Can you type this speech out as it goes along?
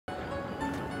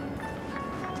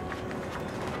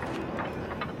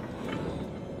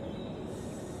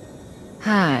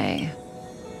Hi.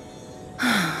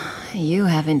 You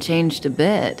haven't changed a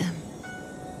bit.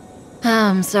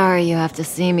 I'm sorry you have to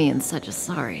see me in such a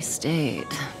sorry state.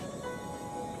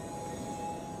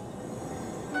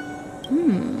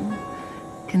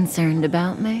 Concerned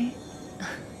about me?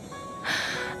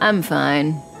 I'm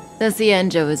fine. The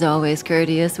Cienjo is always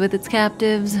courteous with its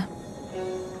captives.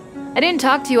 I didn't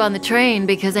talk to you on the train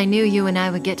because I knew you and I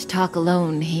would get to talk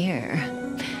alone here.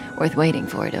 Worth waiting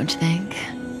for, don't you think?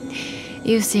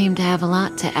 You seem to have a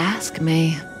lot to ask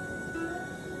me.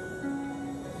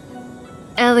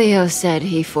 Elio said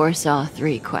he foresaw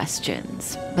 3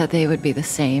 questions, but they would be the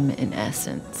same in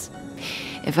essence.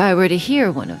 If I were to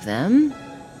hear one of them,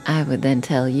 I would then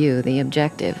tell you the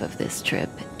objective of this trip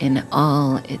in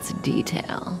all its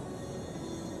detail.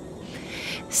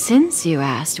 Since you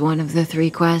asked one of the 3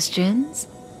 questions,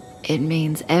 it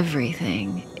means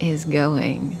everything is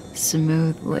going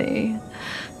smoothly.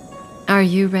 Are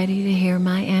you ready to hear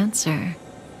my answer?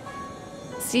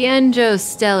 Cienjo's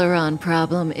Stellaron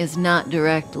problem is not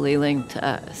directly linked to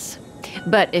us.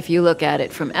 But if you look at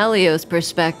it from Elio's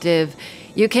perspective,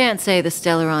 you can't say the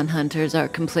Stellaron hunters are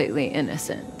completely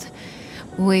innocent.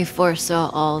 We foresaw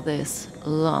all this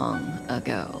long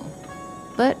ago,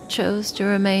 but chose to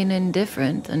remain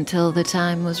indifferent until the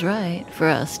time was right for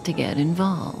us to get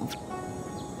involved.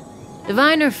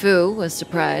 Diviner Fu was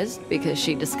surprised because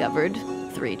she discovered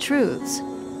 3 truths.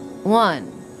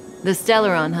 1. The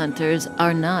Stellaron hunters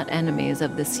are not enemies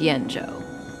of the Cienjo.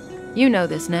 You know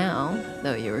this now,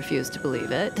 though you refuse to believe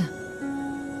it.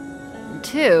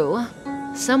 2.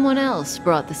 Someone else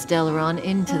brought the Stellaron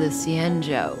into the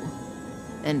Cienjo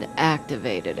and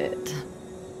activated it.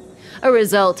 A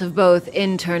result of both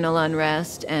internal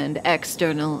unrest and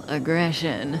external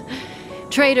aggression.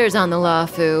 Traitors on the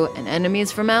Luofu and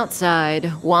enemies from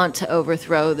outside want to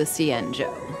overthrow the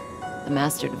Cienjo. The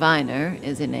Master Diviner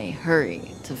is in a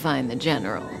hurry to find the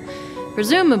General,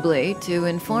 presumably to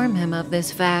inform him of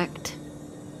this fact.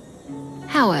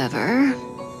 However,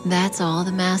 that's all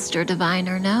the Master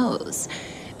Diviner knows,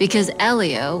 because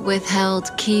Elio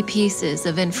withheld key pieces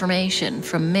of information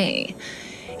from me.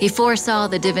 He foresaw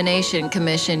the Divination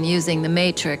Commission using the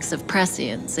Matrix of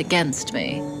Prescience against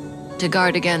me. To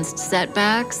guard against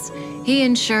setbacks, he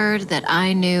ensured that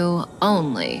I knew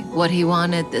only what he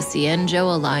wanted the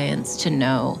Cienjo Alliance to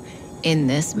know in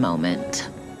this moment.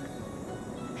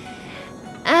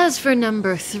 As for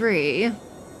number 3,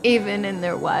 even in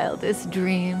their wildest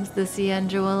dreams, the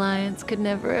Cienjo Alliance could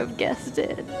never have guessed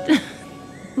it.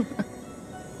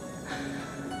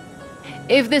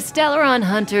 If the Stellaron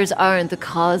hunters aren't the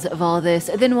cause of all this,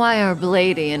 then why are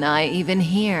Blady and I even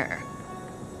here?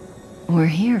 We're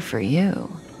here for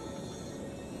you.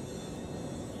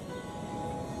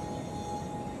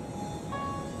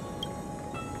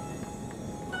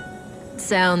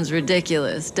 Sounds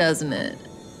ridiculous, doesn't it?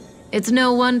 It's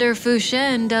no wonder Fu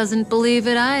Shen doesn't believe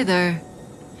it either.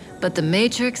 But the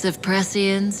Matrix of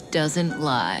Prescience doesn't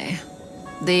lie.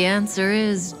 The answer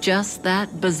is just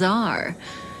that bizarre.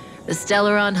 The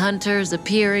Stellaron hunters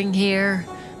appearing here,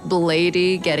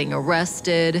 Blady getting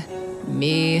arrested,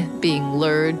 me being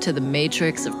lured to the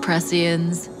Matrix of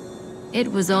Prescience.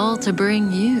 It was all to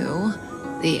bring you,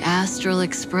 the Astral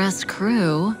Express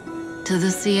crew, to the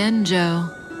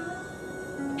Cienjo.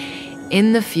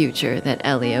 In the future that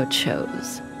Elio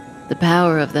chose, the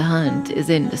power of the hunt is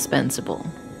indispensable.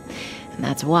 And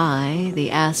that's why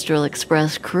the Astral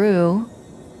Express crew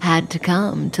had to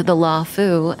come to the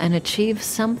Luofu and achieve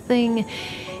something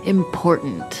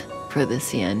important for the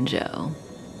Cienjo.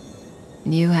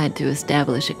 You had to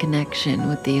establish a connection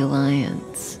with the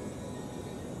Alliance.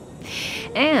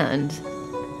 And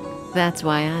that's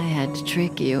why I had to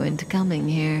trick you into coming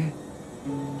here.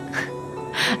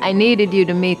 I needed you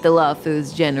to meet the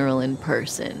Luofu's general in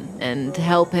person and to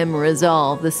help him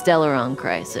resolve the Stellaron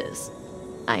crisis.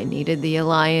 I needed the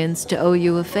Alliance to owe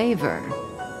you a favor.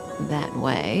 That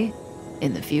way,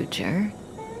 in the future,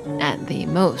 at the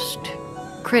most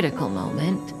critical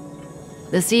moment,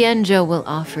 the Cienjo will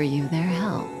offer you their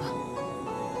help.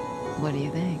 What do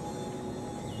you think?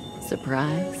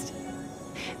 Surprised?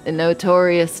 The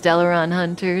notorious Stellaron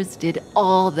hunters did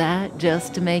all that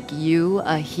just to make you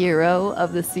a hero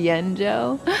of the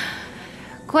Cienjo?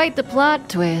 Quite the plot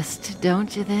twist,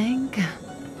 don't you think?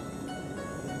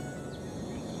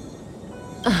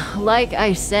 Like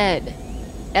I said,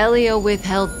 Elio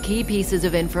withheld key pieces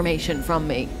of information from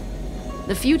me.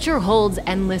 The future holds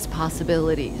endless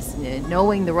possibilities.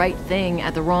 Knowing the right thing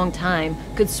at the wrong time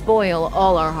could spoil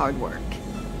all our hard work.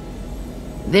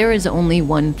 There is only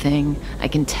one thing I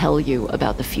can tell you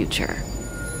about the future.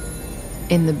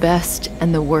 In the best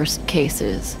and the worst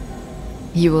cases,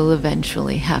 You will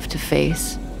eventually have to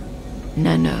face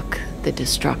Nanook the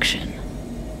Destruction.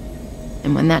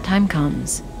 And when that time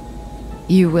comes,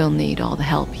 you will need all the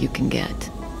help you can get.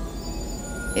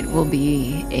 It will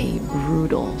be a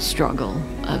brutal struggle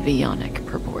of eonic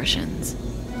proportions.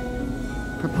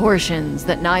 Proportions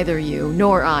that neither you,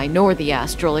 nor I, nor the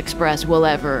Astral Express will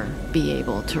ever be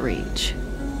able to reach.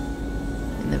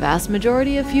 In the vast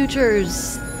majority of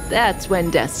futures, that's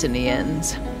when destiny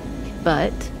ends.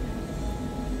 But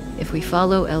if we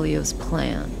follow Elio's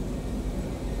plan,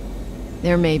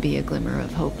 there may be a glimmer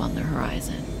of hope on the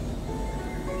horizon.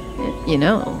 You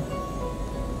know,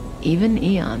 even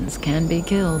eons can be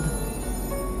killed.